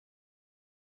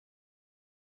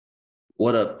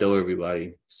What up, though,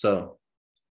 everybody? So,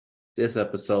 this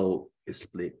episode is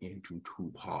split into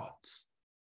two parts.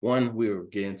 One, we're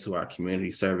getting to our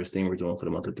community service thing we're doing for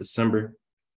the month of December.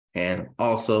 And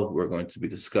also, we're going to be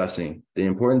discussing the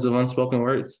importance of unspoken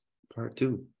words, part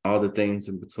two. All the things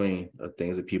in between,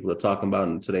 things that people are talking about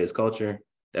in today's culture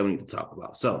that we need to talk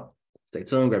about. So, stay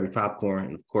tuned, grab your popcorn,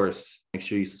 and of course, make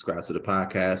sure you subscribe to the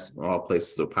podcast on all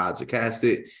places where pods are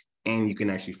casted. And you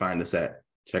can actually find us at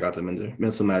check out the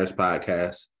Mental Matters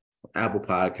podcast, Apple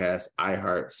Podcasts,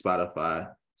 iHeart, Spotify,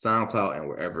 SoundCloud, and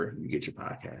wherever you get your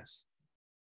podcasts.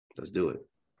 Let's do it.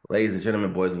 Ladies and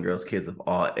gentlemen, boys and girls, kids of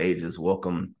all ages,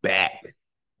 welcome back.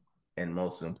 And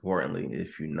most importantly,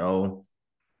 if you know,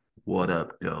 what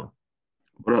up, though?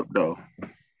 What up, though?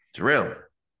 Drill.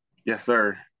 Yes,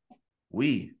 sir.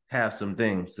 We have some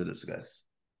things to discuss.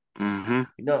 Mm-hmm.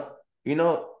 You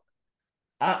know,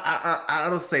 I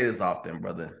don't say this often,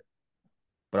 brother,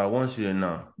 but I want you to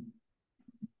know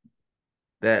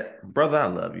that, brother, I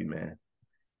love you, man.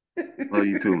 Love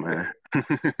you too, man.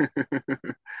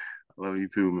 Love you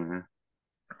too, man.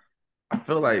 I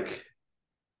feel like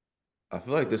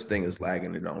this thing is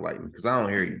lagging. It don't like me because I don't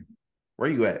hear you. Where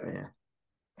you at, man?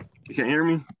 You can't hear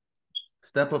me?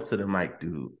 Step up to the mic,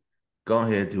 dude. Go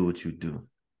ahead, do what you do.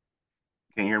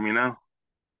 Can't hear me now?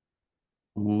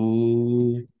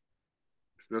 Ooh.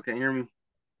 Still can't hear me?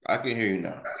 I can hear you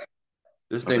now.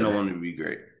 This thing don't want to be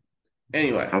great.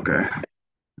 Anyway. Okay.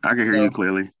 I can hear you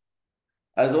clearly.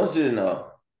 I just want you to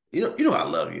know, you know I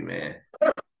love you, man.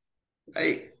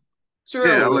 Hey, sure.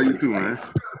 Yeah, I love you too, man.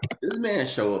 This man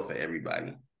show up for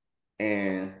everybody.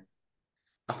 And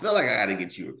I feel like I got to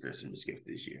get you a Christmas gift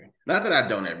this year. Not that I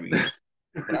don't every year,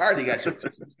 but I already got your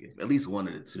Christmas gift. At least one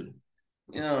of the two.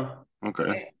 You know?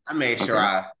 Okay. I made sure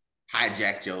I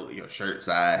hijacked your shirt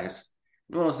size.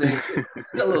 You know what I'm saying?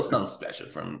 Get a little something special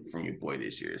from your boy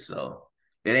this year. So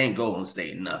it ain't Golden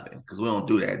State nothing because we don't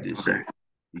do that this year.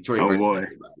 Detroit versus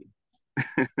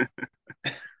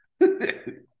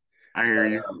everybody. I hear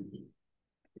you.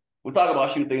 We'll talk about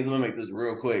a few things. I'm gonna make this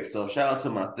real quick. So shout out to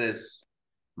my sis,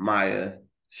 Maya.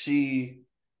 She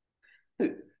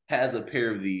has a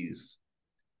pair of these,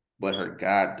 but her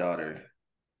goddaughter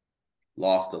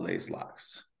lost the lace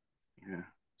locks. Yeah.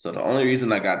 So the only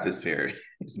reason I got this pair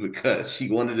is because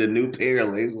she wanted a new pair of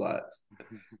lace locks.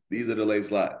 These are the lace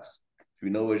locks. If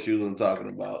you know what shoes I'm talking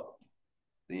about,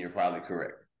 then you're probably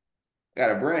correct. I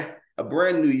got a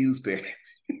brand new used pair.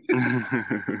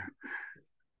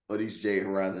 Or these J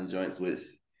Horizon joints, which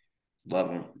love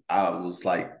them. I was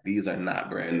like, these are not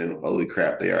brand new. Holy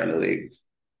crap, they are new.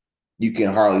 You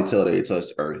can hardly tell they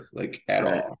touched earth like at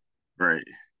all. Right.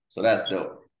 So that's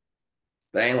dope.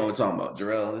 But ain't what we're talking about.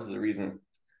 Jarrell, this is the reason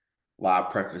why I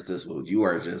preface this with you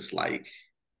are just like,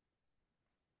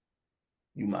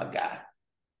 you my guy.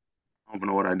 I don't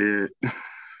know what I did.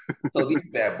 So these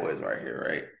bad boys right here,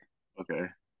 right? Okay.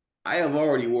 I have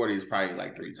already wore these probably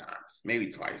like 3 times, maybe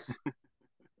twice.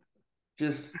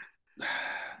 Just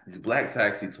these black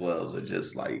taxi 12s are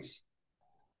just like,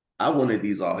 I wanted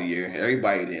these all year.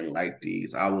 Everybody didn't like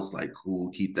these. I was like, cool,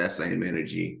 keep that same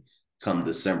energy come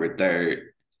December 3rd.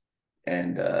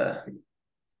 And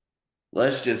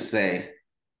let's just say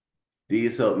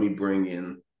these helped me bring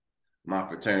in my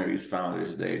fraternity's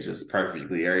Founders Day just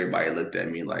perfectly. Everybody looked at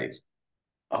me like,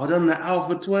 oh, them the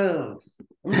Alpha 12s.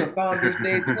 I'm the Founders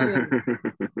Day 12.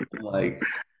 I'm like,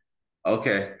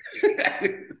 okay.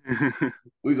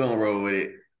 We're going to roll with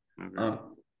it. Okay.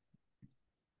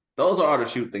 Those are all the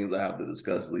shoe things I have to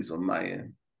discuss, at least on my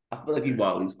end. I feel like you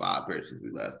bought at least 5 pairs since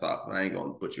we last talked, but I ain't going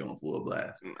to put you on full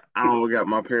blast. I don't got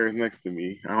my pairs next to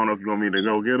me. I don't know if you want me to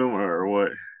go get them or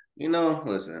what. You know,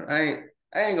 listen, I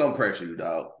ain't going to pressure you,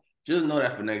 dog. Just know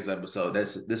that for next episode,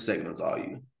 this segment's all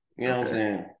you. You know what I'm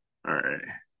saying? All right.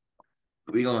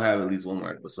 We're going to have at least one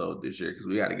more episode this year because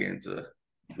we got to get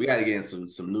into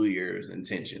some New Year's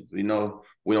intentions. We know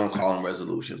we don't call them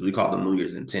resolutions. We call them New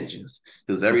Year's intentions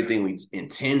because everything we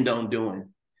intend on doing,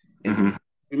 and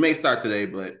we may start today,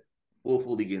 but we'll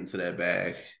fully get into that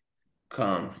bag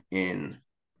come in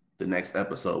the next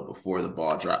episode before the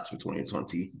ball drops for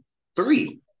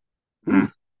 2023.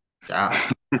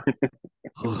 God.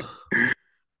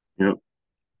 Yep.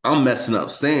 I'm messing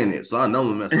up saying it, so I know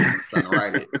I'm messing up trying to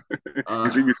write it.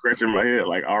 You be scratching my head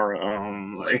like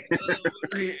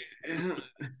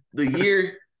the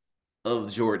year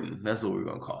of Jordan. That's what we're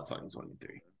gonna call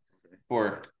 2023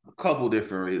 for a couple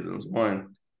different reasons.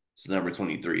 One, it's number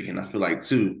 23, and I feel like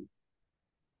 2,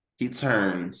 he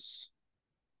turns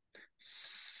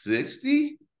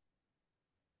 60.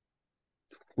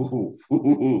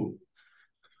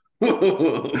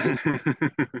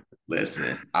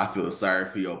 Listen, I feel sorry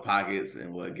for your pockets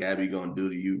and what Gabby gonna do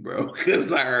to you, bro.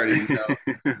 Because I already know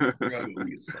you're gonna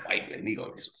be swiping. He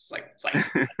gonna be swipe.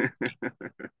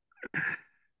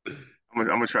 I'm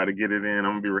gonna try to get it in. I'm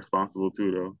gonna be responsible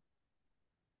too, though.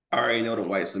 I already know the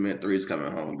white cement three is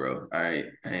coming home, bro. All right,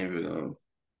 I ain't even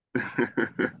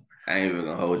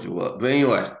gonna hold you up. But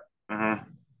anyway, Uh-huh.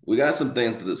 we got some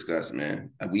things to discuss,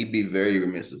 man. We'd be very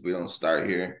remiss if we don't start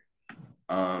here.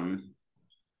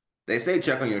 They say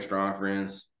check on your strong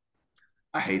friends.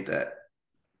 I hate that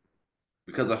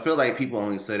because I feel like people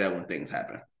only say that when things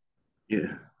happen.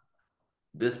 Yeah.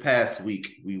 This past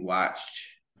week, we watched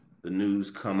the news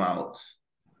come out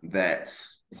that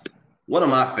one of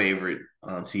my favorite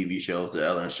TV shows, The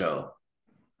Ellen Show,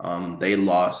 they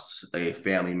lost a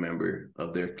family member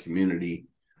of their community.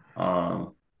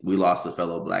 We lost a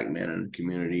fellow Black man in the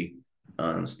community.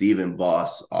 Stephen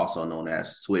Boss, also known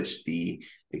as Switch, the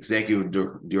executive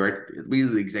director,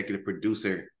 the executive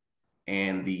producer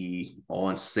and the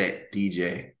on-set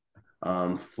DJ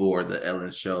for the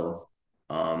Ellen Show,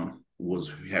 had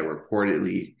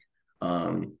reportedly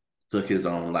took his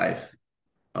own life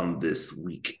this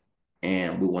week.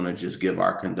 And we want to just give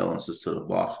our condolences to the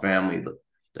Boss family,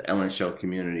 the Ellen Show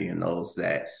community, and those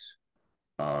that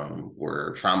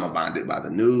were trauma bonded by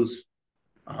the news.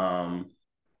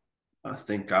 I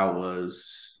think I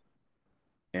was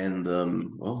in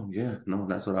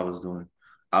that's what I was doing.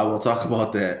 I will talk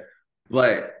about that.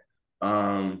 But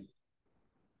I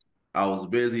was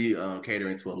busy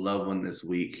catering to a loved one this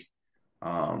week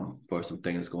for some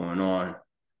things going on.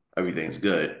 Everything's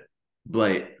good.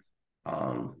 But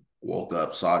woke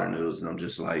up, saw the news, and I'm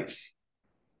just like,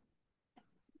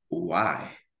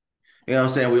 why? You know what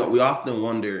I'm saying? We often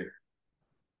wonder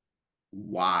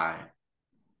why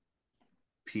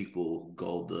people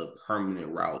go the permanent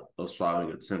route of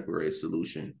solving a temporary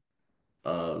solution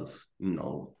of,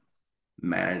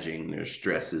 managing their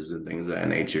stresses and things of that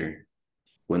nature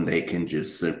when they can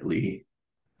just they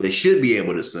should be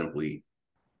able to simply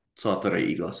talk to their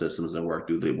ecosystems and work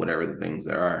through whatever the things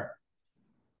there are.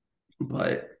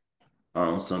 But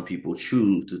some people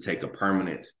choose to take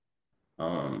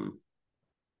to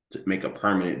make a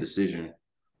permanent decision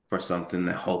for something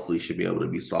that hopefully should be able to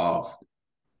be solved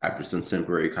after some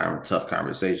temporary tough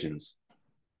conversations.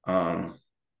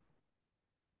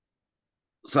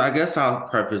 So I guess I'll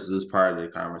preface this part of the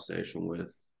conversation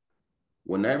with,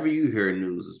 whenever you hear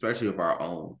news, especially of our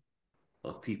own,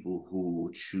 of people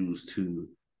who choose to,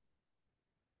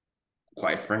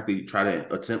 quite frankly, try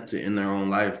to attempt to end their own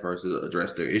life versus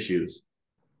address their issues,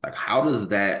 like, how does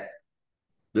that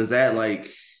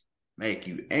like make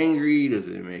you angry? Does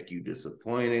it make you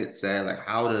disappointed, sad? Like,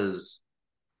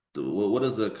 what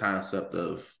is the concept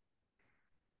of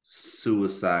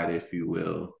suicide, if you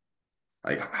will?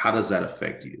 Like, how does that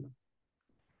affect you?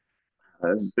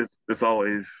 It's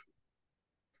always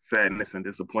sadness and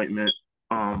disappointment.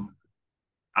 I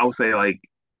would say like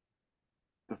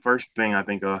the first thing I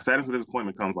think of, sadness and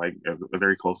disappointment comes like as a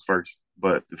very close first.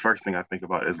 But the first thing I think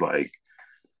about is like,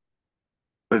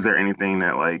 is there anything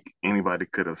that like anybody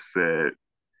could have said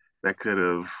that could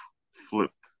have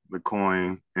flipped the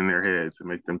coin in their head to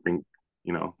make them think,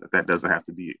 that doesn't have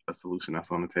to be a solution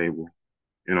that's on the table,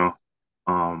 you know?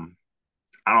 Um,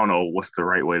 I don't know what's the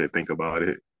right way to think about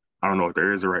it. I don't know if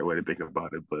there is a right way to think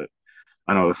about it, but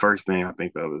I know the first thing I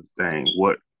think of is, dang,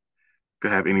 what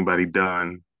could have anybody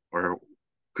done, or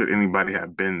could anybody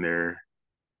have been there,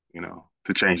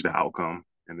 to change the outcome?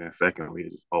 And then secondly,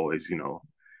 it's just always,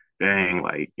 dang,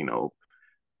 like,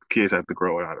 kids have to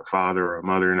grow without a father or a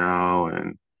mother now,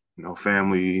 and,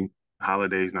 family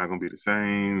holidays not gonna be the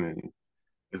same, and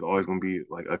it's always gonna be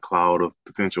like a cloud of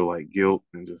potential like guilt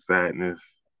and just sadness,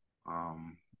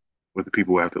 um, with the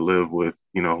people who have to live with,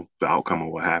 the outcome of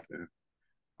what happened.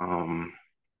 Um,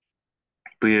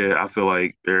 but yeah, I feel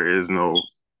like there is no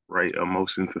right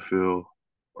emotion to feel,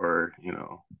 or,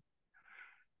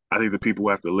 I think the people who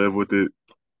have to live with it,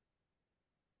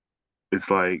 it's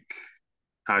like,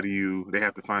 they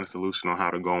have to find a solution on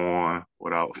how to go on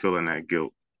without feeling that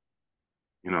guilt,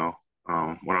 you know,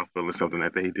 without feeling something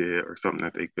that they did or something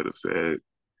that they could have said.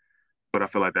 But I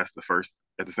feel like at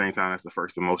the same time, that's the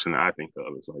first emotion that I think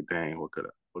of. It's like, dang, what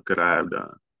could I have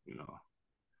done? You know?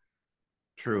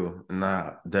 True. And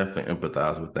I definitely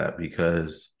empathize with that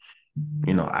because,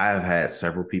 I've had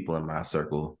several people in my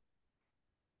circle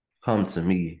come to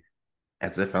me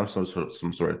as if I'm some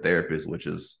sort of therapist, which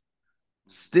is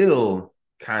still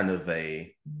kind of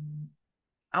I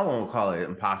won't call it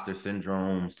imposter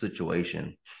syndrome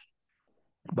situation,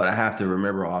 but I have to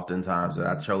remember oftentimes that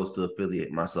I chose to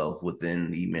affiliate myself within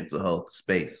the mental health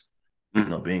space.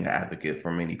 being an advocate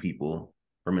for many people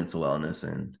for mental wellness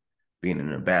and being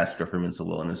an ambassador for mental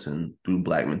wellness and through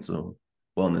Black Mental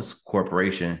Wellness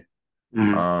Corporation.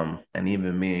 And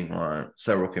even being on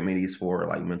several committees for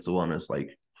like mental wellness,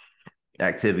 like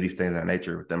activities, things of that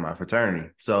nature within my fraternity.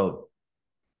 So,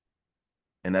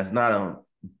 and that's not a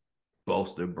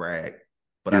boast or brag,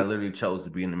 but I literally chose to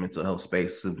be in the mental health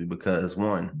space simply because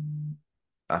one,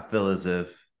 I feel as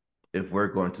if we're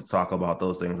going to talk about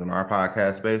those things in our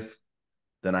podcast space,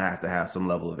 then I have to have some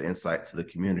level of insight to the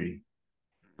community.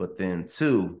 But then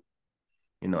two,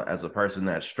 as a person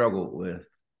that struggled with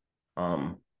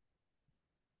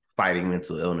fighting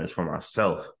mental illness for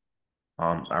myself,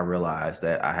 I realized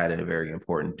that I had a very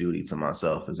important duty to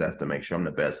myself, is that's to make sure I'm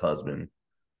the best husband,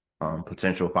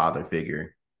 potential father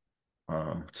figure,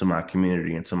 to my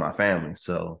community and to my family.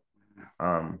 So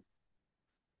for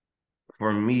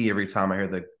me, every time I hear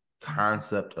the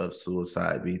concept of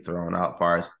suicide be thrown out, as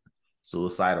far as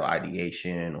suicidal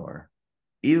ideation, or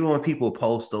even when people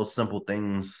post those simple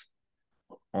things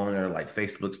on their like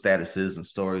Facebook statuses and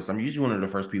stories, I'm usually one of the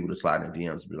first people to slide in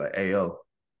DMs and be like, "Hey, yo,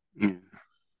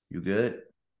 you good?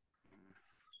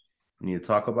 You need to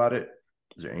talk about it?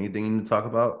 Is there anything you need to talk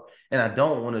about?" And I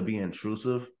don't want to be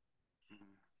intrusive,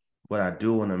 but I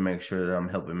do want to make sure that I'm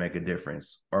helping make a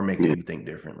difference or making you think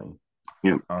differently.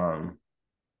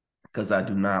 Because I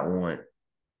do not want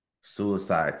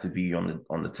suicide to be on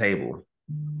the table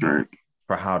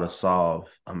for how to solve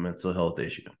a mental health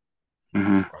issue,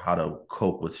 or how to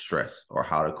cope with stress, or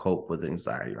how to cope with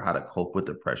anxiety, or how to cope with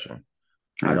depression.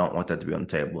 I don't want that to be on the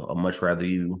table. I'd much rather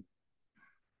you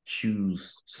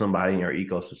choose somebody in your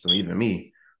ecosystem, even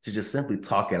me, to just simply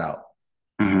talk it out.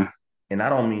 And I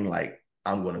don't mean like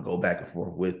I'm going to go back and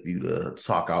forth with you to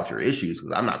talk out your issues,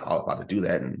 because I'm not qualified to do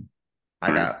that. And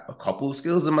I got a couple of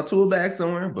skills in my tool bag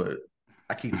somewhere, but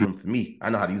I keep them for me. I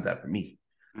know how to use that for me.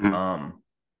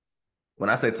 When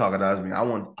I say talk it out, I mean I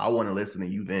want to listen to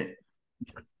you vent,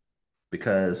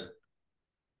 because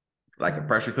like a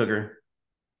pressure cooker,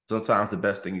 sometimes the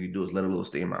best thing you can do is let a little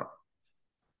steam out.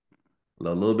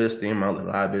 Let a little bit of steam out, let a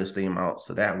lot bit of steam out,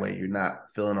 so that way you're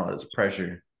not feeling all this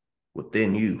pressure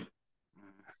within you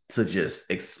to just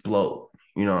explode.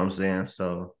 You know what I'm saying?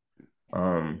 So,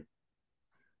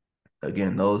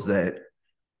 again, those that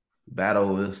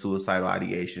battle with suicidal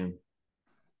ideation,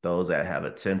 those that have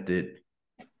attempted,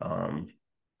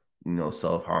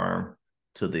 self-harm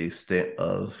to the extent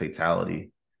of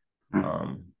fatality,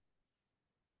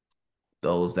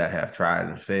 those that have tried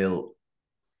and failed,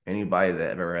 anybody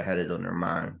that ever had it on their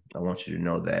mind, I want you to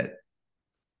know that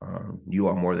you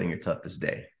are more than your toughest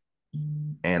day.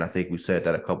 And I think we said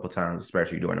that a couple of times,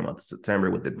 especially during the month of September,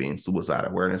 with it being Suicide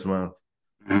Awareness Month.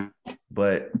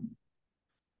 But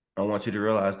I want you to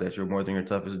realize that you're more than your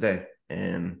toughest day.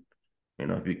 And,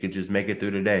 if you could just make it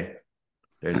through the day,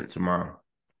 there's a tomorrow.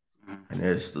 And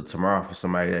there's the tomorrow for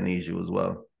somebody that needs you as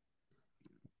well.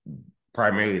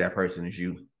 Primarily, that person is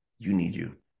you. You need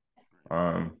you.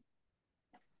 So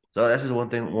that's just one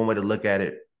way to look at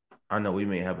it. I know we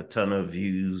may have a ton of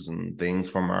views and things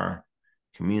from our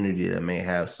community that may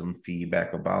have some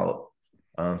feedback about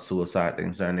suicide,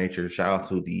 things of that nature. Shout out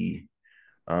to we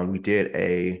did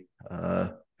a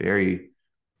very,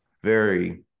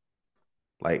 very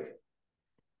like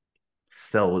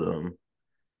seldom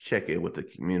check in with the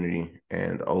community,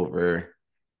 and over,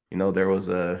 there was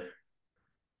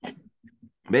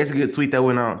basically a tweet that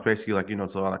went out. It's basically like,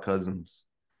 to all our cousins,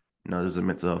 there's a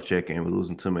mental health check-in. We're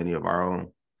losing too many of our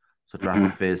own. So drop a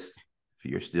fist if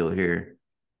you're still here,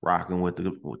 rocking with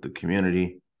the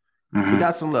community. We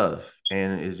got some love,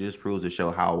 and it just proves to show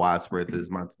how widespread this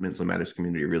mental matters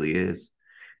community really is.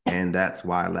 And that's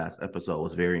why last episode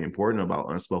was very important about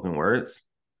unspoken words,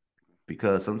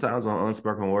 because sometimes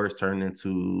unspoken words turn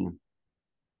into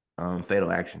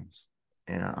fatal actions.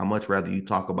 And I'd much rather you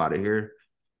talk about it here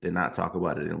than not talk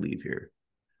about it and leave here.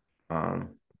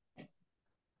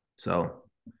 So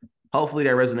hopefully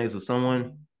that resonates with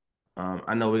someone.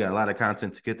 I know we got a lot of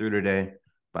content to get through today,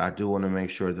 but I do want to make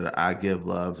sure that I give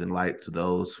love and light to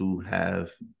those who have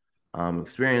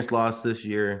experienced loss this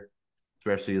year,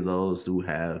 especially those who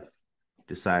have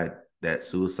decided that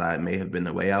suicide may have been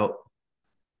the way out.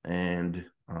 And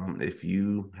if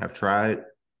you have tried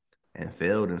and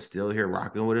failed and still here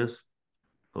rocking with us,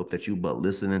 hope that you but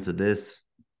listening to this,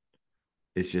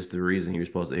 it's just the reason you're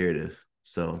supposed to hear this.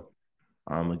 So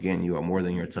again, you are more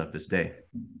than your toughest day.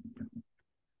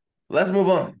 Let's move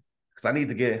on, because I need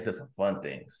to get into some fun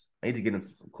things. I need to get into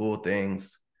some cool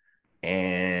things.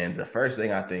 And the first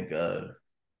thing I think of,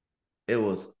 it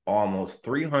was almost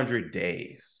 300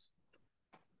 days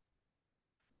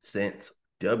since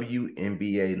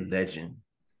WNBA legend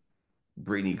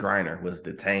Brittany Griner was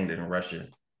detained in Russia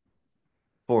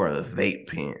for a vape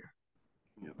pen.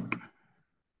 Yep.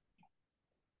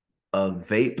 A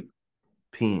vape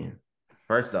pen.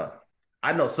 First off,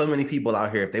 I know so many people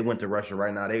out here, if they went to Russia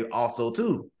right now, they also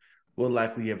too will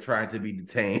likely have tried to be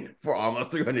detained for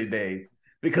almost 300 days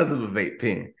because of a vape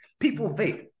pen. People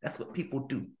vape. That's what people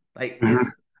do. Like,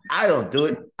 I don't do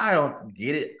it. I don't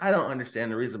get it. I don't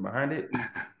understand the reason behind it.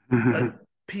 But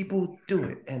people do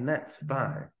it, and that's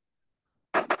fine.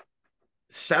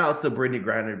 Shout out to Brittany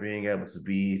Griner being able to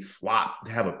be swapped,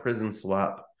 have a prisoner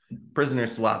swap,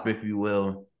 if you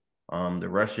will. The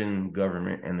Russian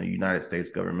government and the United States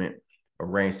government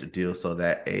arranged a deal so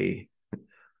that a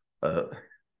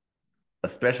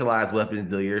specialized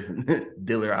weapons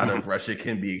dealer out of Russia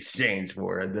can be exchanged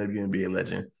for a WNBA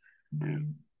legend.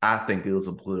 I think it was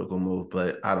a political move,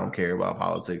 but I don't care about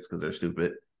politics because they're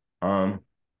stupid.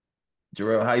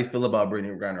 Jarrell, how you feel about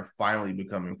Brittany Griner finally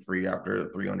becoming free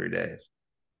after 300 days?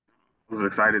 I was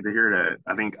excited to hear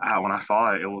that. I think when I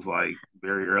saw it, it was like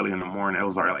very early in the morning. It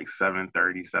was already like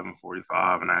 7:30,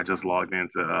 7:45, and I just logged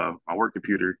into my work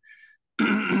computer.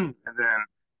 And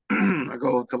then I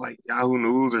go to like Yahoo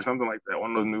News or something like that,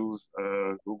 one of those news,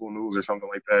 Google News or something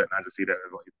like that, and I just see that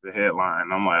as like the headline.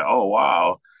 And I'm like, oh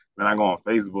wow. Then I go on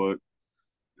Facebook,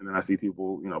 and then I see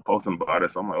people, posting about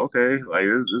it. So I'm like, okay, like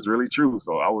this is really true.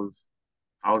 So I was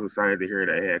excited to hear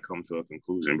that it had come to a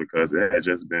conclusion because it had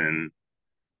just been,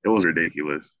 it was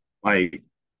ridiculous. Like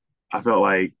I felt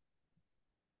like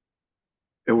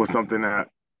it was something that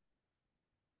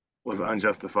was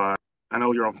unjustified. I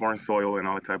know you're on foreign soil and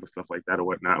all that type of stuff like that or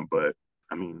whatnot, but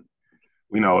I mean,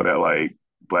 we know that like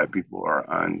black people are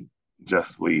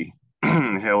unjustly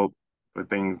held for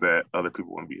things that other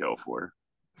people wouldn't be held for.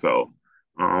 So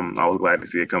I was glad to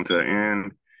see it come to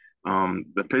an end.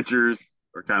 The pictures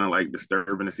are kind of like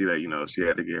disturbing to see that, she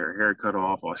had to get her hair cut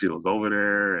off while she was over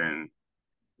there. And,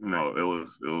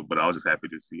 but I was just happy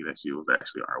to see that she was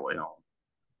actually on her way home.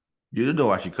 You didn't know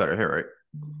why she cut her hair, right?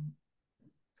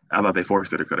 I thought they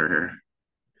forced her to cut her hair.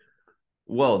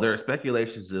 Well, there are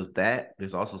speculations of that.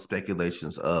 There's also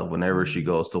speculations of whenever she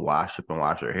goes to wash up and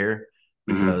wash her hair,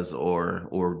 because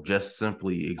or just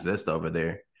simply exist over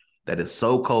there, that it's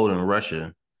so cold in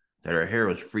Russia that her hair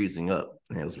was freezing up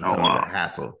and it was becoming a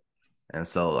hassle. And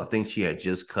so I think she had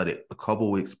just cut it a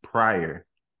couple weeks prior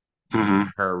to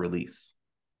her release.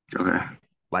 Okay.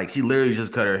 Like she literally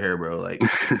just cut her hair, bro, like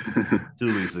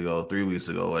 2 weeks ago, 3 weeks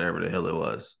ago, whatever the hell it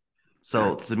was.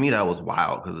 So to me, that was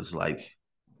wild because it's like,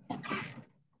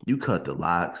 you cut the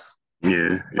locks.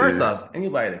 Yeah. First off,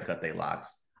 anybody that cut their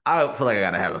locks, I feel like I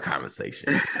gotta have a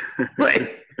conversation.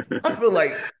 Like, I feel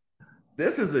like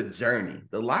this is a journey.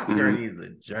 The lock journey is a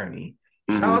journey.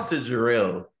 Shout out to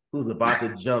Jarrell, who's about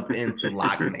to jump into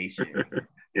Lock Nation.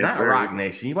 Yes, not sir. Rock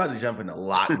Nation. You about to jump into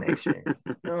Lock Nation.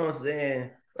 You know what I'm saying?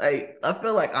 Like, I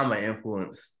feel like I'm an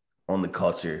influence on the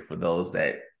culture for those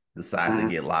that decide to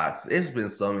get locks. There's been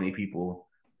so many people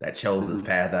that chose this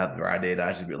path after I did.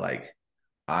 I should be like,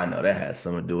 I know that has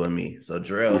something to do with me. So,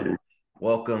 Jarrell,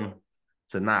 welcome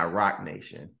to not Rock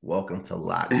Nation. Welcome to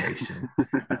Lock Nation. I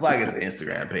feel like it's an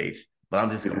Instagram page, but I'm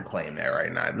just going to claim that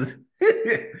right now.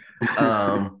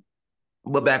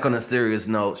 But back on a serious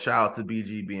note, shout out to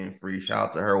BG being free. Shout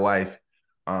out to her wife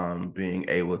being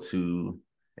able to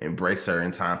embrace her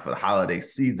in time for the holiday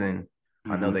season.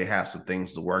 I know they have some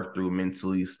things to work through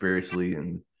mentally, spiritually,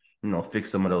 and, fix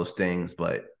some of those things,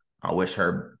 but I wish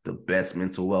her the best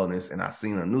mental wellness. And I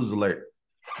seen a news alert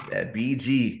that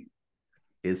BG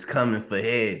is coming for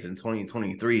heads in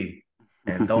 2023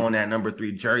 and throwing that number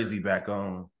 3 jersey back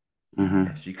on.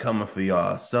 And she coming for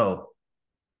y'all. So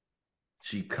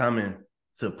she coming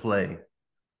to play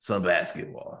some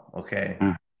basketball, okay?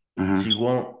 She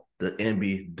want the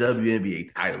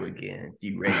WNBA title again.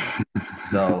 You ready?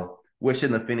 So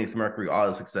wishing the Phoenix Mercury all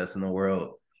the success in the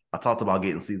world. I talked about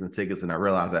getting season tickets, and I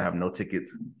realized I have no tickets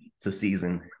to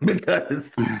season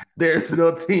because there's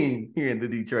no team here in the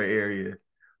Detroit area.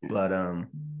 But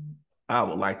I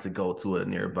would like to go to a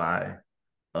nearby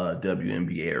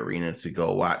WNBA arena to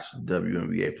go watch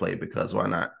WNBA play, because why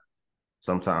not?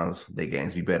 Sometimes their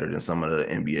games be better than some of the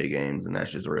NBA games, and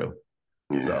that's just real.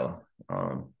 Yeah. So,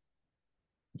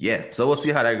 so we'll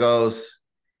see how that goes.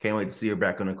 Can't wait to see her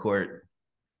back on the court.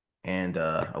 And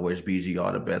I wish BG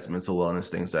all the best mental wellness,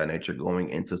 things of that nature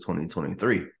going into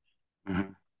 2023.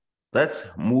 Let's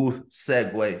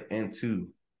segue into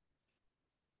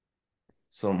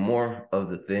some more of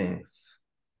the things.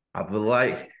 I feel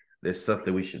like there's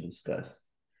something we should discuss.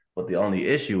 But the only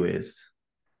issue is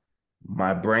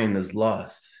my brain is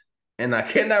lost. And I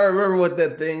cannot remember what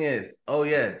that thing is. Oh,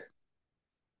 yes.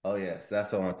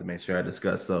 That's what I want to make sure I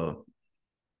discuss. So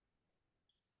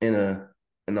in an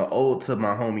ode to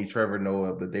my homie Trevor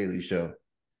Noah of The Daily Show.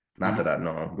 Not that I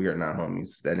know him. We are not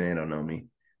homies. That man don't know me.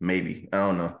 Maybe. I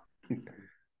don't know.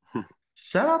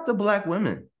 Shout out to Black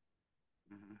women.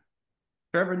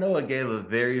 Trevor Noah gave a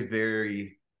very,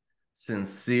 very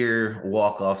sincere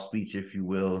walk-off speech, if you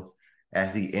will,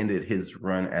 as he ended his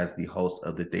run as the host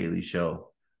of The Daily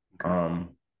Show.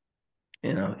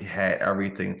 It had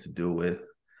everything to do with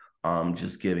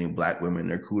just giving Black women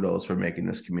their kudos for making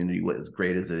this community what as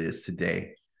great as it is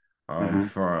today.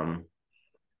 From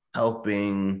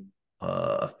helping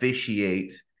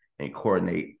officiate and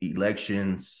coordinate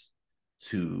elections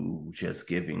to just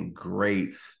giving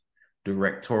great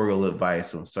directorial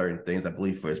advice on certain things. I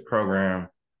believe for his program,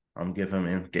 gave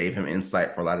him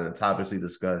insight for a lot of the topics we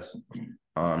discussed.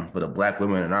 For the Black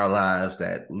women in our lives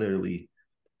that literally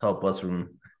help us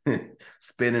from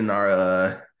spending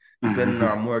our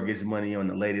mortgage money on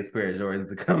the latest pair of Jordans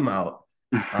to come out.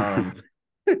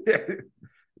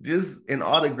 Just in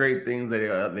all the great things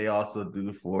that they also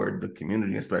do for the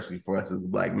community, especially for us as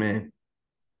Black men.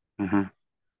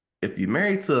 If you're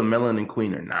married to a melanin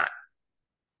queen or not,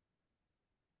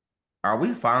 are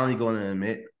we finally going to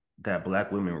admit that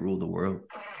Black women rule the world?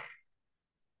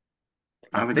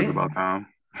 I think it's about time.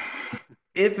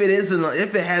 If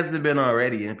it hasn't been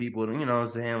already, and people, you know what I'm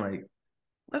saying, like,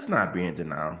 let's not be in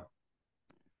denial.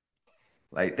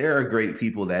 Like, there are great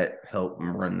people that help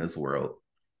run this world.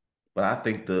 But I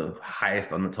think the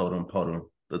highest on the totem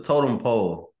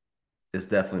pole is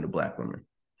definitely the Black women.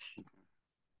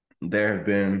 There have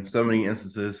been so many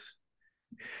instances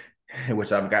in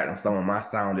which I've gotten some of my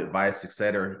sound advice,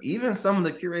 etc. Even some of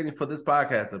the curating for this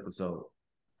podcast episode,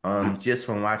 just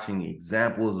from watching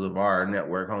examples of our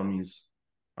network homies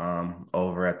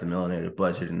over at the Melanated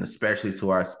Budget, and especially to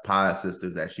our pod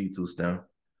sisters at She Too STEM.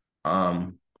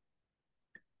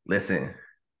 Listen,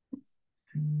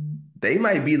 they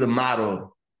might be the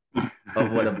model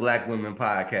of what a Black women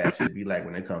podcast should be like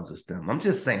when it comes to STEM. I'm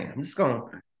just saying. I'm just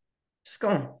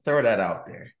gonna throw that out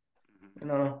there. You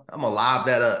know, I'm gonna lob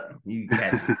that up. You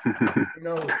catch it. You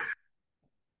know,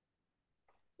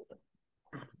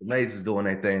 the ladies is doing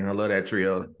their thing. I love that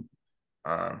trio.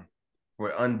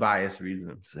 For unbiased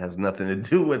reasons. It has nothing to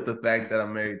do with the fact that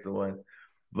I'm married to one,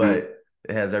 but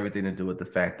it has everything to do with the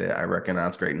fact that I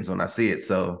recognize greatness when I see it.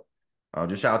 So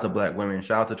just shout out to Black women.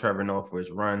 Shout out to Trevor Noah for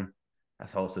his run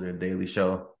as host of The Daily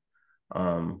Show.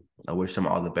 I wish him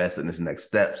all the best in his next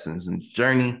steps in his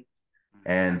journey.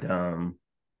 And,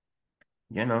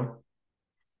 you know,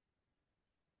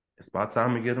 it's about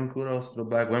time we give them kudos to the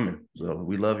Black women. So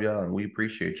we love y'all and we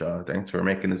appreciate y'all. Thanks for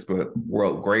making this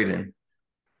world great. And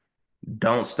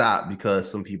don't stop because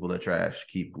some people are trash.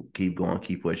 Keep going,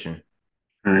 keep pushing.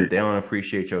 Right. If they don't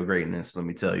appreciate your greatness, let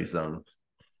me tell you something.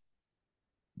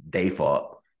 They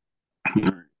fault.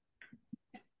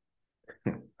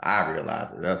 I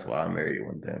realize it. That's why I married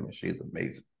one time, and she's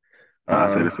amazing.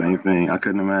 I say the same thing. I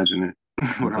couldn't imagine it.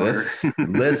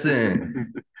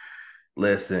 Listen.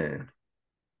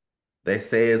 They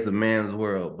say it's a man's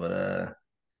world, but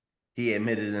he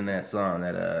admitted in that song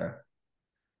that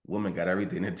woman got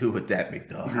everything to do with that, big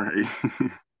dog. Right.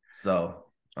 So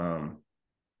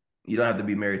you don't have to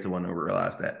be married to one to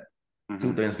realize that.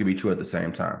 Two things can be true at the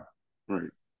same time. Right.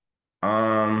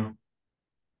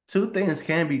 Two things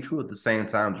can be true at the same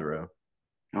time, Jarrell.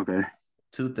 Okay.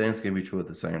 Two things can be true at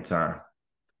the same time.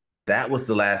 That was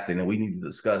the last thing that we need to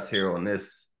discuss here on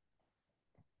this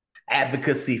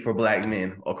advocacy for Black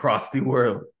men across the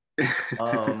world.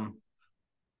 So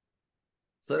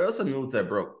there was some news that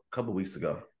broke a couple weeks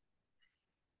ago.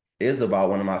 It is about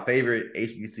one of my favorite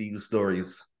HBCU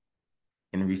stories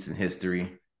in recent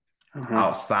history.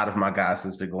 Outside of my god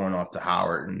sister going off to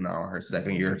Howard and now her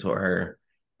second year toward her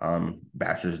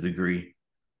bachelor's degree,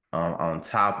 on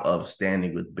top of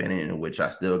standing with Bennett, in which I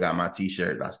still got my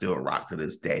t-shirt. I still rock to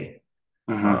this day.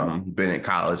 Bennett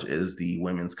College is the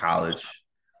women's college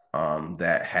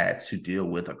that had to deal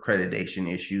with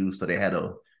accreditation issues. So they had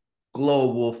a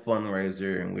global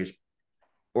fundraiser in which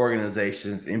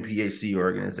organizations, NPHC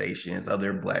organizations,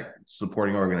 other Black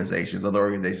supporting organizations, other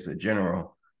organizations in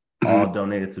general, all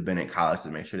donated to Bennett College to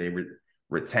make sure they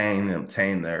retain and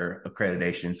obtain their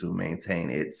accreditation to maintain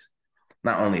its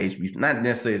not only HBCU, not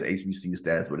necessarily its HBCU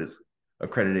status, but its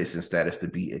accreditation status to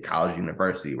be a college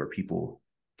university where people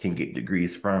can get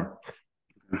degrees from.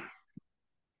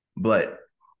 But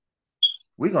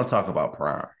we're going to talk about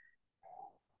prom.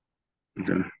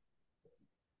 Okay.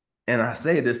 And I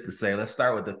say this to say, let's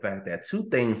start with the fact that two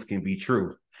things can be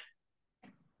true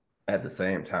at the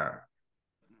same time.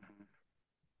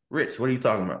 Rich, what are you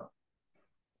talking about?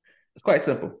 It's quite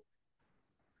simple.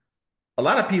 A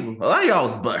lot of y'all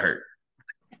was butthurt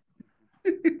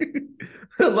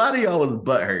A lot of y'all was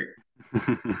butthurt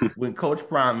when Coach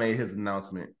Prime made his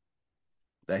announcement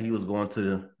that he was going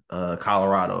to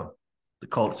Colorado to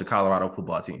coach the Colorado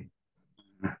football team,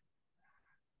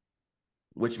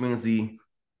 which means he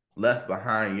left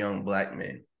behind young black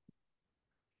men.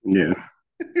 Yeah.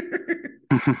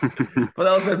 For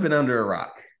those that have been under a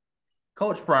rock,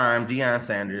 Coach Prime, Deion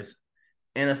Sanders,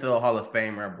 NFL Hall of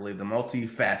Famer, I believe, the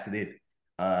multifaceted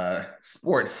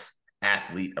sports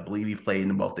athlete. I believe he played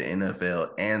in both the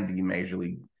NFL and the Major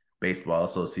League Baseball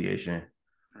Association.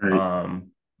 Right.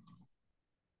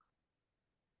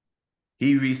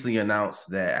 He recently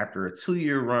announced that after a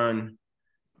 2-year run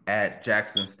at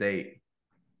Jackson State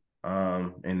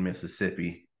in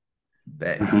Mississippi,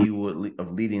 that he would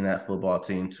of leading that football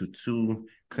team to 2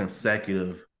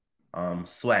 consecutive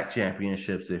SWAC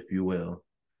championships, if you will,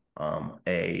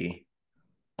 a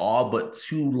all but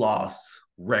 2-loss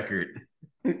record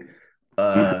as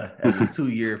a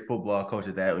 2-year football coach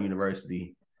at that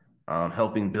university,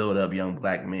 helping build up young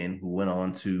black men who went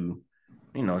on to,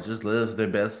 just live their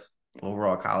best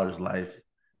overall college life,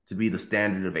 to be the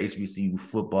standard of HBCU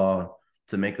football,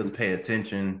 to make us pay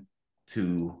attention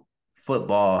to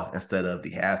football instead of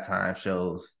the halftime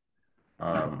shows.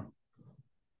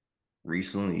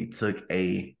 Recently took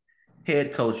a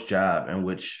head coach job, in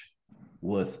which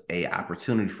was a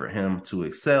opportunity for him to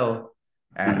excel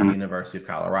at the University of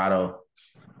Colorado,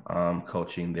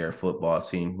 coaching their football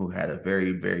team, who had a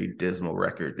very, very dismal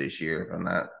record this year. If I'm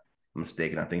not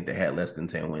mistaken, I think they had less than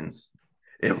 10 wins,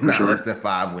 if not less than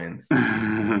 5 wins.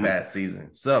 Bad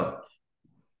season. So,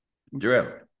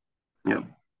 Jarrell,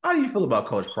 how do you feel about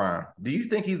Coach Prime? Do you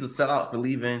think he's a sellout for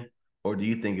leaving, or do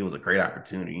you think it was a great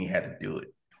opportunity and he had to do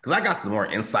it? Because I got some more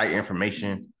insight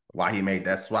information why he made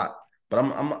that swap, but I'm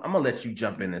gonna let you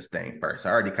jump in this thing first. I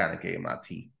already kind of gave my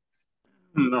tea.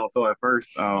 No, so at first,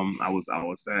 I was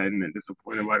sad and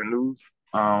disappointed by the news.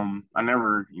 I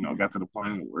never, got to the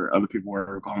point where other people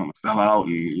were calling him a sellout,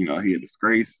 and he had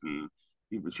disgraced and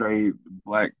he betrayed the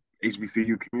Black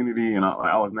HBCU community, and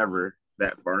I was never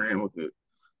that far in with it.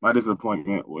 My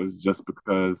disappointment was just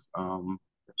because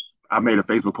I made a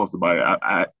Facebook post about it.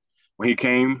 I when he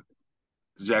came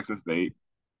to Jackson State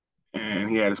and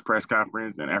he had his press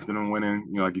conference, and after them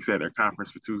winning, like you said, their conference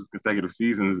for 2 consecutive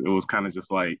seasons, it was kind of just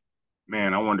like,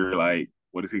 man, I wonder, like,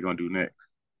 what is he gonna do next?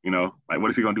 What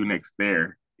is he gonna do next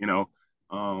there?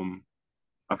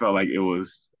 I felt like it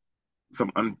was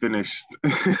some unfinished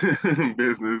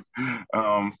business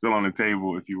still on the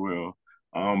table, if you will.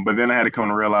 But then I had to come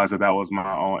to realize that that was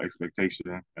my own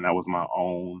expectation and that was my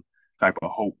own type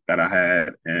of hope that I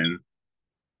had. And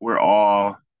we're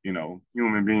all,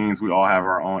 human beings. We all have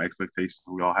our own expectations.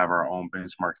 We all have our own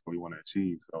benchmarks that we want to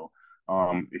achieve. So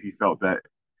if he felt that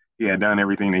he had done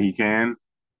everything that he can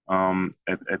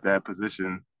at that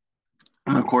position,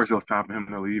 and of course, it was time for him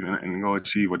to leave and go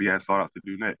achieve what he had sought out to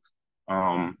do next.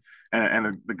 And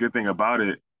the good thing about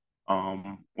it,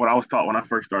 what I was taught when I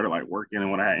first started like working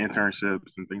and when I had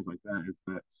internships and things like that, is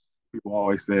that people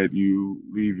always said you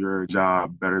leave your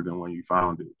job better than when you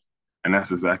found it. And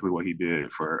that's exactly what he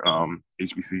did for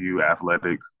HBCU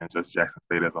athletics and just Jackson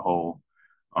State as a whole.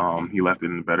 He left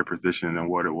it in a better position than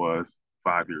what it was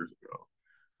 5 years ago,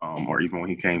 or even when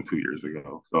he came 2 years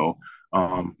ago. So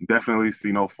definitely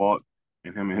see no fault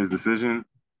in him and his decision.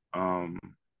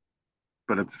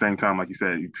 But at the same time, like you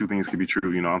said, 2 things could be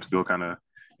true. I'm still kind of,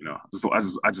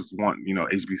 I just want,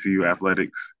 HBCU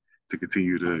athletics to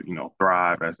continue to,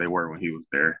 thrive as they were when he was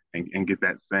there and get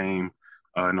that same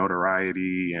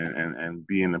notoriety and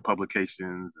be in the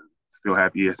publications and still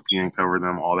have ESPN cover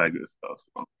them, all that good stuff.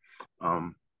 So,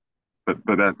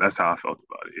 but that's how I felt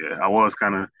about it. Yeah, I was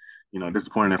kind of,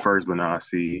 disappointed at first, but now I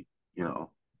see,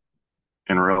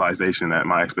 in realization that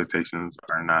my expectations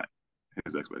are not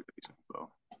his expectations. So,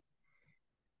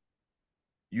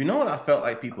 you know what I felt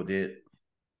like people did?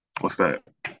 What's that?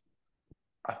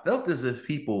 I felt as if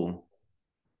people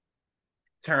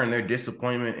turn their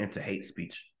disappointment into hate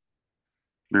speech.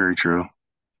 Very true.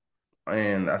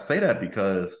 And I say that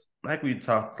because, like we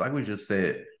just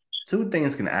said, 2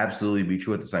 things can absolutely be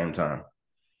true at the same time.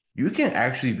 You can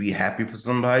actually be happy for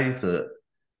somebody to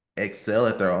excel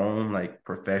at their own like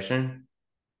profession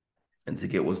and to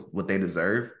get what they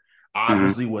deserve,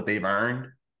 obviously what they've earned.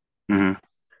 And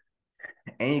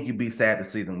you can be sad to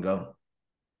see them go.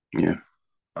 Yeah.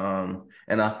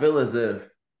 And I feel as if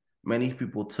many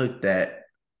people took that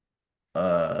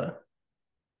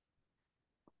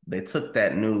they took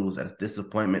that news as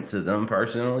disappointment to them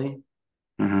personally,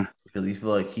 because he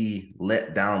feel like he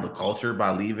let down the culture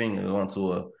by leaving and going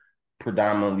to a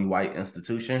predominantly white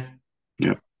institution,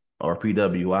 or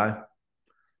PWI.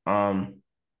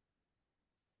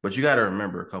 But you got to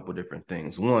remember a couple different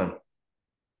things. One,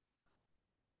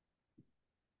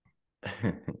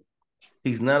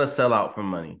 he's not a sellout for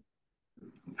money.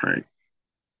 Right.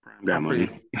 Got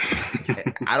money.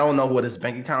 I don't know what his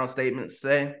bank account statements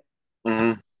say,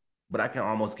 mm-hmm. but I can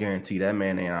almost guarantee that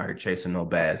man ain't out here chasing no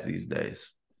bags these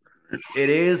days. It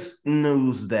is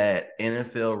news that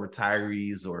NFL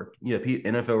retirees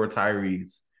NFL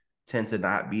retirees tend to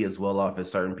not be as well off as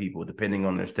certain people, depending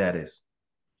on their status.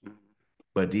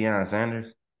 But Deion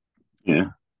Sanders, yeah,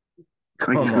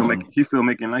 he's still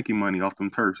making Nike money off them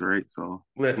turfs, right? So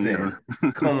listen,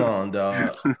 come on,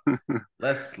 dog.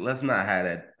 Let's not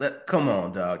have that. Come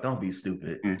on, dog. Don't be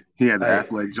stupid. Yeah. He had the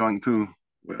Affleck joint too.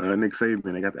 Nick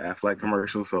Saban, they got the Affleck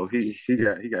commercial, so he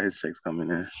got his checks coming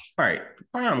in. All right,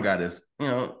 Prime got his.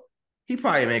 He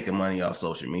probably making money off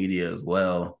social media as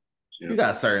well. Yep. You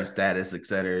got certain status,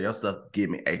 etc. Your stuff give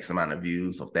me X amount of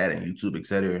views off that and YouTube,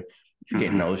 etc. You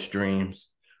get no streams.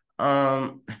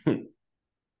 Deion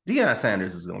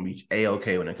Sanders is gonna be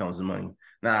A-okay when it comes to money.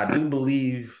 Now I do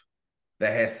believe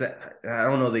that I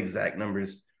don't know the exact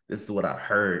numbers. This is what I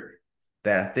heard.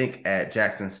 That I think at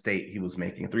Jackson State he was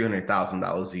making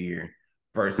 $300,000 a year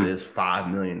versus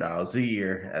 $5 million a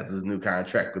year as his new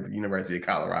contract with the University of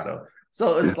Colorado.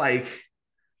 So it's like,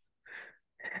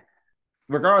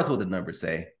 regardless of what the numbers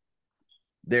say,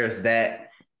 there's that.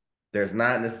 There's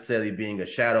not necessarily being a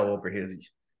shadow over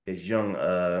his young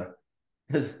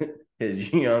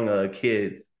his young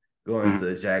kids going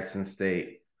to Jackson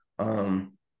State.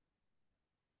 And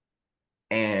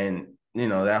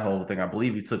that whole thing, I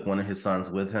believe he took one of his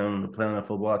sons with him to play on the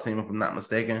football team, if I'm not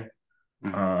mistaken.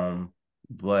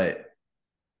 But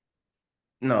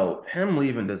no, him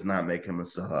leaving does not make him a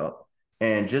sellout.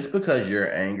 And just because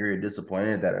you're angry or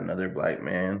disappointed that another Black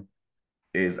man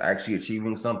is actually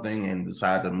achieving something and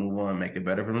decide to move on and make it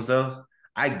better for themselves,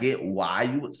 I get why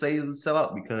you would say it's a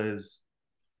sellout, because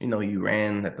you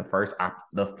ran at the first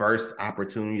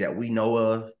opportunity that we know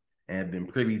of and have been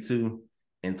privy to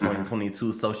in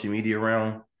 2022 social media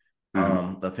realm,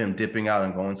 of him dipping out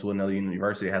and going to another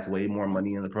university that has way more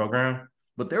money in the program.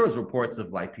 But there was reports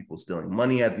of people stealing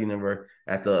money at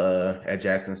the at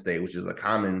Jackson State, which is a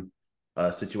common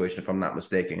situation, if I'm not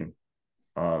mistaken,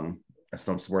 at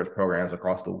some sports programs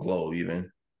across the globe.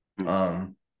 Even I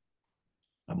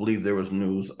believe there was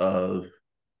news of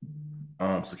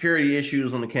security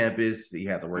issues on the campus. He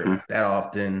had to worry about that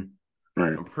often.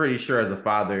 Right. I'm pretty sure, as a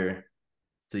father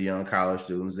to young college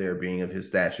students there, being of his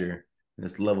stature and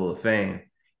his level of fame,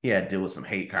 he had to deal with some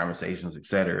hate conversations,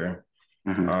 etc.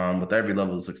 With every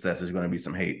level of success, there's going to be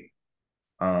some hate.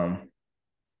 But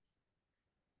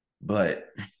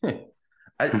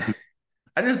I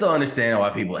just don't understand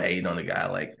why people hate on the guy.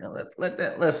 Like, let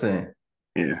that listen.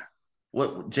 Yeah.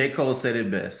 What J. Cole said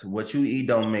it best: "What you eat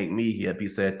don't make me hip." He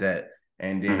said that,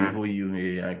 and then who you?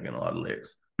 Yeah, I get a lot of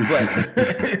lyrics, but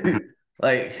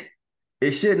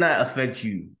it should not affect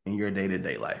you in your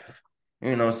day-to-day life.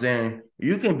 You know what I'm saying?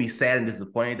 You can be sad and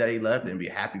disappointed that he left and be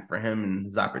happy for him and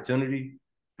his opportunity,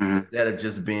 instead of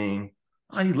just being,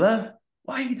 "Oh, he left?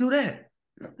 Why he do that?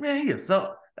 Man, he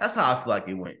so." That's how I feel like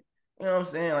it went. You know what I'm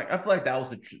saying? I feel like that was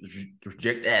the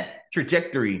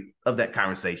trajectory of that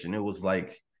conversation. It was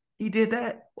like, he did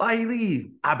that? Why he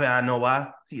leave? I bet I know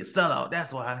why. He a sellout.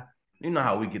 That's why. You know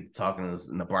how we get talking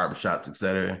in the barbershops,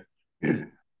 etc.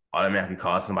 Automatically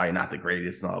call somebody not the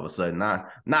greatest, and all of a sudden, now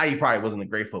he probably wasn't a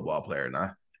great football player, nah.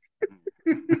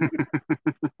 You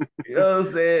know what I'm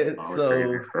saying?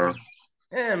 So,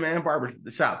 yeah, man,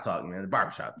 the shop talk, man. The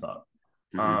barbershop talk.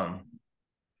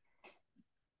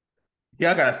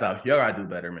 Y'all gotta stop. Y'all gotta do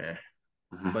better, man.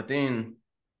 But then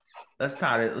let's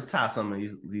tie some of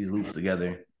these loops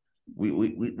together.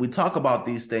 We talk about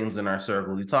these things in our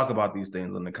circles. We talk about these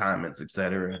things in the comments,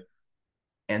 etc.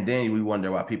 And then we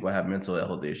wonder why people have mental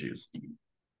health issues.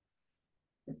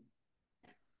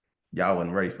 Y'all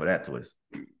wasn't ready for that twist.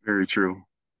 Very true.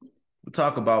 We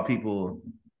talk about people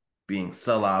being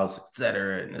sellouts,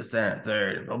 etc., and this, that, and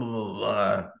third, blah, blah, blah,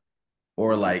 blah.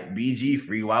 Or like BG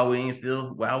free, why we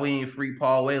ain't free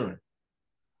Paul Whelan?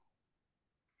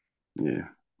 Yeah.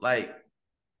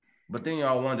 But then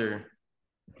y'all wonder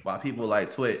why people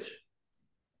like Twitch,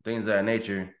 things of that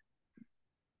nature,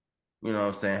 you know what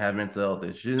I'm saying, have mental health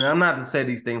issues. And I'm not to say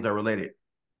these things are related.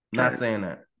 I'm not saying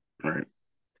that. Right.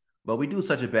 But we do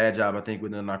such a bad job, I think,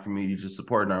 within our community, just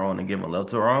supporting our own and giving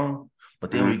love to our own. But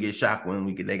then we get shocked when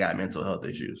they got mental health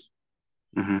issues.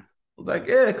 Like,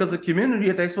 yeah, because the community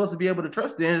that they're supposed to be able to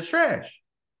trust in is trash.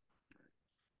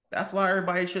 That's why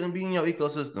everybody shouldn't be in your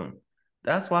ecosystem.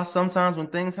 That's why sometimes when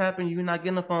things happen, you're not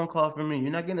getting a phone call from me.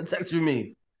 You're not getting a text from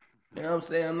me. You know what I'm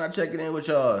saying? I'm not checking in with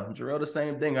y'all. Jarrell, the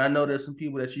same thing. I know there's some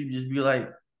people that you just be like,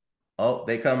 Oh,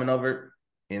 they coming over,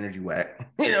 energy whack.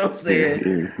 You know what I'm Yeah,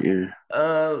 saying? yeah, yeah.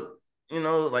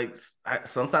 Uh, like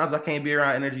sometimes I can't be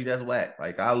around energy that's whack.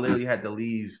 Like I Mm, literally had to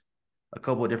leave a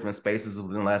couple of different spaces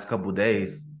within the last couple of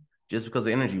days just because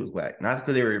the energy was whack. Not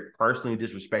because they were personally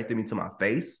disrespecting me to my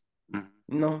face,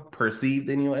 mm. perceived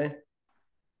anyway,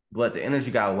 but the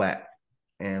energy got whack.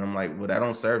 And I'm like, well, that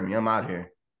don't serve me. I'm out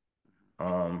here.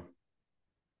 Um,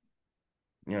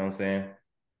 you know what I'm saying?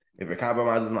 If it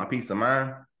compromises my peace of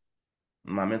mind,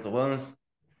 my mental wellness,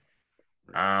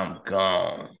 I'm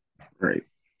gone. Right.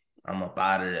 I'm up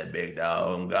out of that big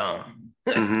dog. I'm gone.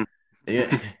 Mm-hmm.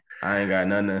 Yeah, I ain't got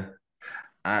nothing to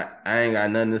I ain't got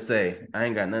nothing to say. I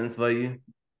ain't got nothing for you.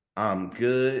 I'm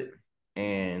good.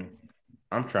 And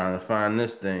I'm trying to find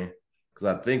this thing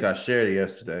because I think I shared it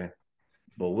yesterday.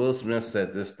 But Will Smith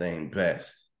said this thing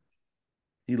best.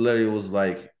 He literally was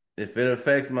like, if it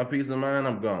affects my peace of mind,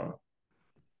 I'm gone.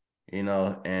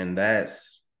 And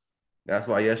that's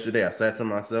why yesterday I said to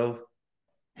myself,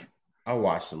 I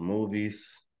watched some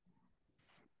movies,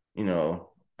 you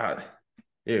know, I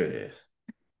here it is.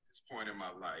 This point in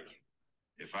my life,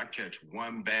 if I catch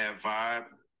one bad vibe,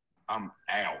 I'm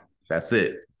out. That's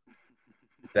it.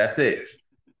 That's it.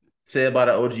 Said by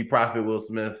the OG prophet Will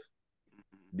Smith.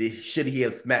 Should he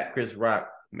have smacked Chris Rock?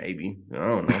 Maybe. I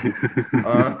don't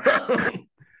know.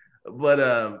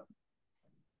 But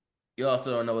you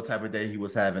also don't know what type of day he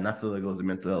was having. I feel like it was a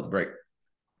mental health break.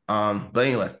 But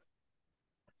anyway,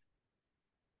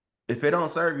 if it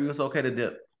don't serve you, it's okay to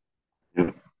dip. Yeah.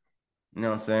 You know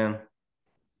what I'm saying?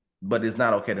 But it's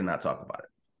not okay to not talk about it.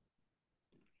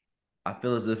 I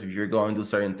feel as if you're going through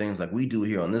certain things like we do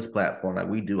here on this platform, like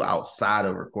we do outside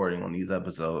of recording on these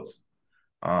episodes.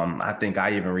 I think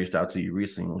I even reached out to you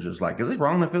recently, was just like, is it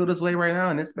wrong to feel this way right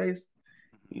now in this space?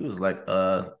 He was like,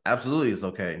 absolutely, it's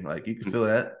okay. Like you can feel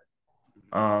that.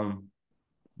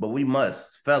 But we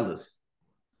must, fellas,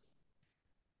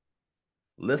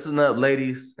 listen up,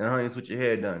 ladies and honeys, with your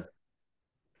hair done.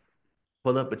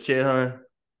 Pull up a chair, hun,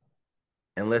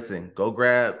 and listen. Go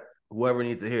grab whoever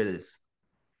needs to hear this.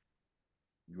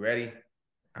 You ready?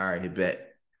 All right, hit bet.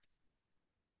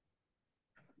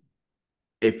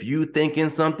 If you thinking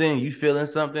something, you feeling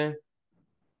something,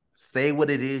 say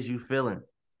what it is you feeling.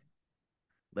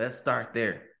 Let's start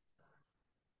there.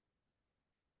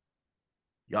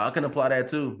 Y'all can apply that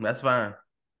too. That's fine.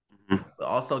 Mm-hmm. But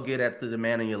also get that to the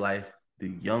man in your life, the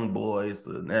young boys,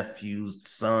 the nephews, the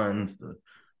sons, the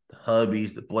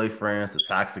hubbies, the boyfriends, the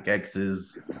toxic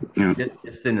exes. Yeah.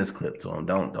 Just send this clip to them.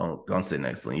 Don't sit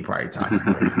next to them. You probably toxic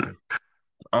anyway.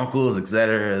 Uncles,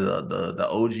 etc., the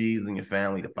OGs in your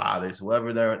family, the fathers,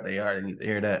 whoever they are, they need to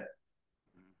hear that.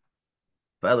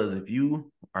 Fellas, if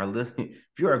you are listening,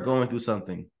 if you are going through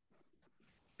something,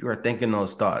 if you are thinking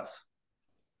those thoughts,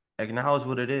 acknowledge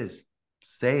what it is.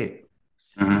 Say it.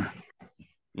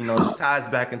 Mm-hmm. This ties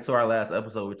back into our last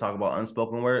episode. We talk about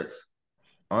unspoken words.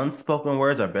 Unspoken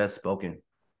words are best spoken.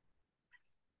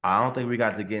 I don't think we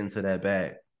got to get into that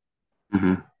bag.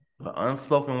 Mm-hmm. But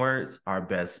unspoken words are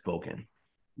best spoken.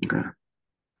 Okay.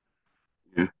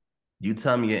 Yeah. You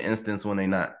tell me an instance when they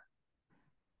not.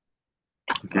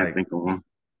 I can't think of one.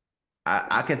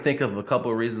 I can think of a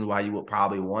couple of reasons why you would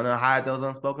probably want to hide those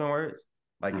unspoken words.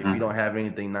 Like if you don't have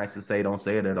anything nice to say, don't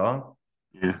say it at all.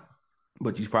 Yeah.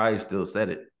 But you probably still said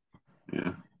it.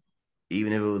 Yeah.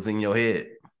 Even if it was in your head.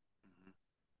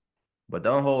 But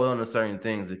don't hold on to certain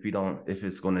things if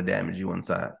it's going to damage you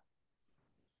inside.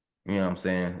 You know what I'm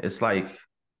saying? It's like,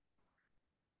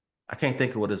 I can't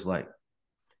think of what it's like.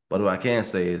 But what I can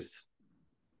say is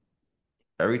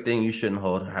everything you shouldn't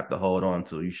have to hold on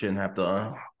to. You shouldn't have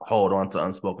to hold on to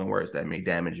unspoken words that may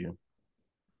damage you.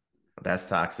 That's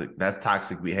toxic. That's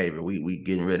toxic behavior. We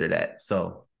getting rid of that.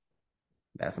 So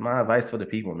that's my advice for the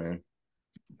people, man.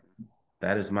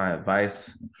 That is my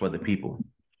advice for the people.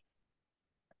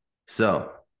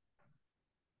 So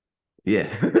yeah.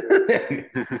 I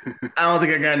don't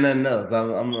think I got nothing else.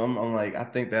 I'm like, I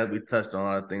think that we touched on a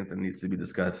lot of things that needs to be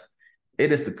discussed.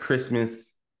 It is the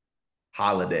Christmas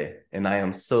holiday, and I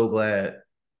am so glad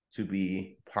to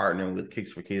be partnering with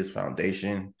Kicks for Kids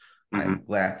Foundation. I'm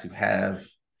glad to have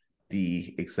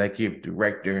the executive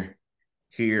director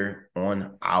here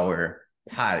on our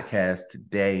podcast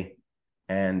today.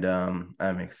 And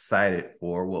I'm excited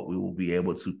for what we will be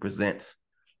able to present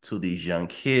to these young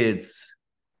kids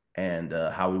and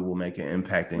how we will make an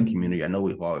impact in the community. I know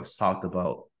we've always talked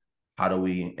about how do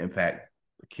we impact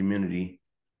the community,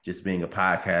 just being a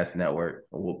podcast network,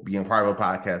 or being part of a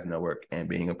podcast network and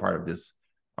being a part of this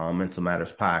Mental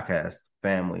Matters podcast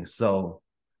family. So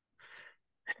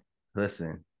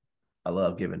listen, I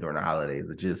love giving during the holidays.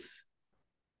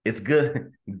 It's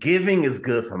good. Giving is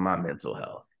good for my mental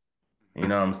health. You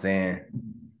know what I'm saying?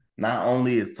 Not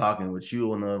only is talking with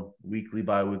you on a weekly,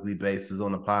 bi-weekly basis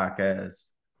on the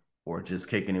podcast, or just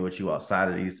kicking it with you outside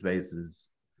of these spaces,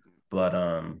 but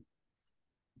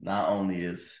not only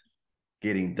is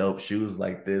getting dope shoes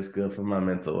like this good for my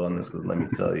mental wellness, because let me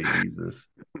tell you, these is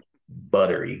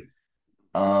buttery.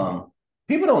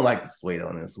 People don't like the suede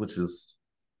on this, which is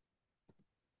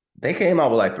they came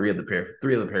out with like three of the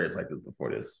pairs like this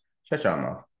before this. Shut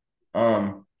y'all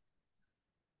mouth.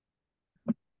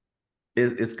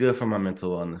 It's good for my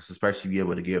mental wellness, especially be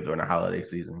able to give during the holiday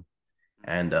season.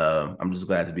 And I'm just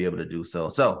glad to be able to do so.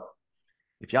 So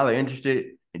if y'all are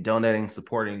interested in donating,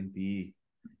 supporting the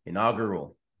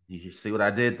inaugural, you see what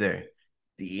I did there,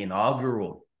 the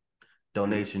inaugural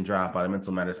donation drive by the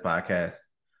Mental Matters Podcast,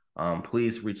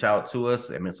 please reach out to us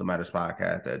at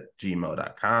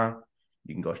mentalmatterspodcast@gmail.com.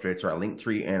 You can go straight to our link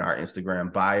tree and our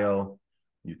Instagram bio.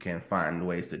 You can find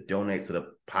ways to donate to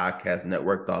the podcast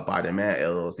network, Thought by the Man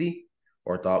LLC,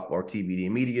 or Thought or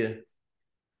TBD Media.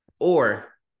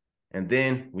 And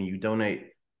then when you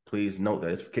donate, please note that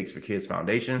it's Kicks for Kids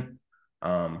Foundation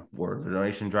for the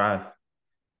donation drive.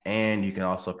 And you can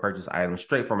also purchase items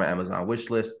straight from our Amazon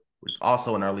wish list, which is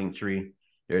also in our link tree.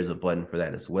 There's a button for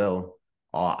that as well.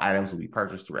 All items will be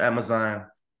purchased through Amazon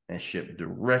and shipped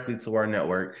directly to our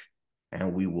network.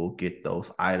 And we will get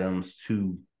those items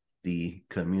to the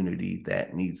community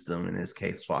that needs them, in this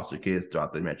case, foster kids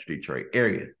throughout the Metro Detroit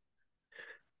area.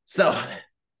 So,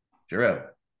 Jarrell.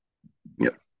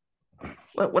 Yep.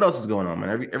 What else is going on,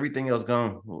 man? Everything else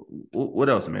gone. What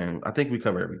else, man? I think we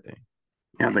covered everything.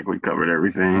 Yeah, I think we covered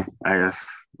everything. I guess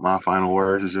my final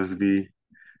words is just be,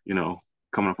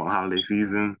 coming up on holiday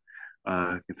season,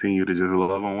 continue to just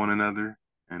love on one another,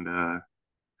 and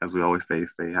as we always say,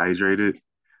 stay hydrated.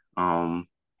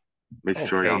 Make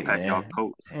sure y'all pack y'all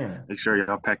coats. Yeah. Make sure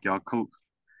y'all pack y'all coats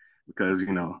because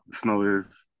the snow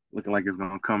is looking like it's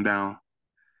gonna come down.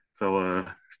 So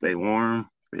stay warm,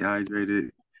 stay hydrated,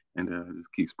 and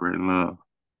just keep spreading love.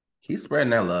 Keep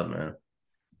spreading that love, man.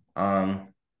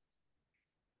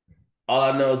 All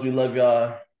I know is we love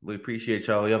y'all. We appreciate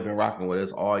y'all. Y'all been rocking with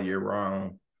us all year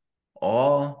round,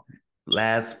 all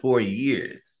last 4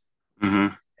 years,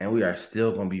 and we are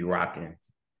still gonna be rocking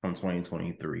from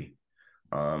 2023.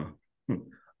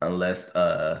 Unless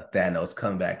Thanos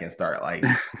come back and start like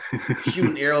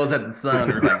shooting arrows at the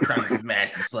sun or like trying to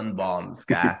smash the sunball in the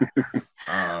sky.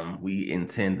 We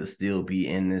intend to still be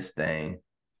in this thing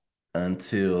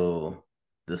until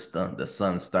the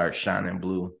sun starts shining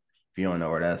blue. If you don't know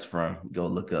where that's from, go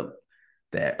look up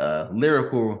that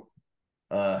lyrical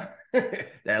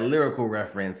that lyrical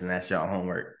reference, and that's y'all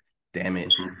homework. Damn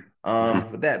it.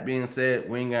 With that being said,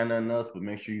 we ain't got nothing else, but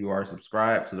make sure you are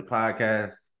subscribed to the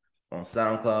podcast on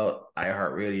SoundCloud,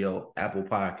 iHeartRadio, Apple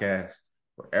Podcasts,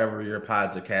 wherever your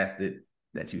pods are casted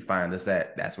that you find us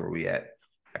at, that's where we at.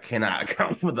 I cannot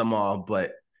account for them all,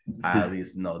 but I at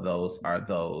least know those are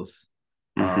those.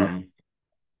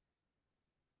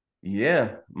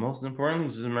 Yeah, most importantly,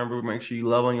 just remember, make sure you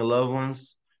love on your loved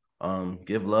ones.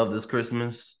 Give love this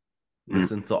Christmas.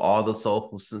 Listen to all the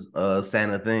soulful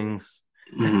Santa things.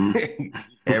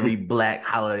 Every Black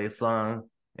holiday song.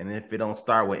 And if it don't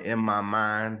start with "In My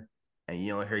Mind" and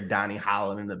you don't hear Donnie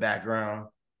Holland in the background,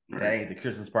 that ain't the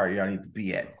Christmas party y'all need to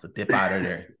be at. So dip out of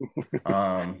there.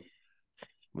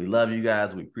 We love you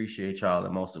guys. We appreciate y'all.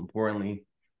 And most importantly,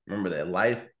 remember that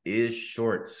life is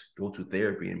short. Go to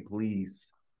therapy and please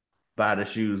buy the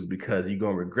shoes, because you're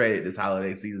going to regret it this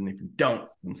holiday season. If you don't,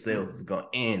 them sales is going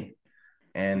to end.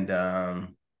 And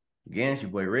again, it's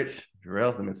your boy Rich,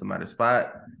 Jarrell, the Mental Matters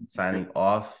Spot, signing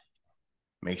off.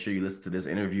 Make sure you listen to this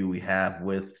interview we have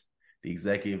with the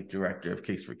executive director of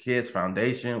Kicks for Kids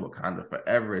Foundation, Wakanda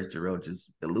Forever, as Jarrell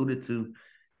just alluded to.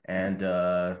 And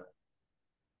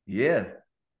yeah,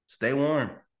 stay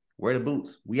warm. Wear the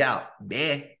boots. We out.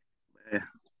 Bye.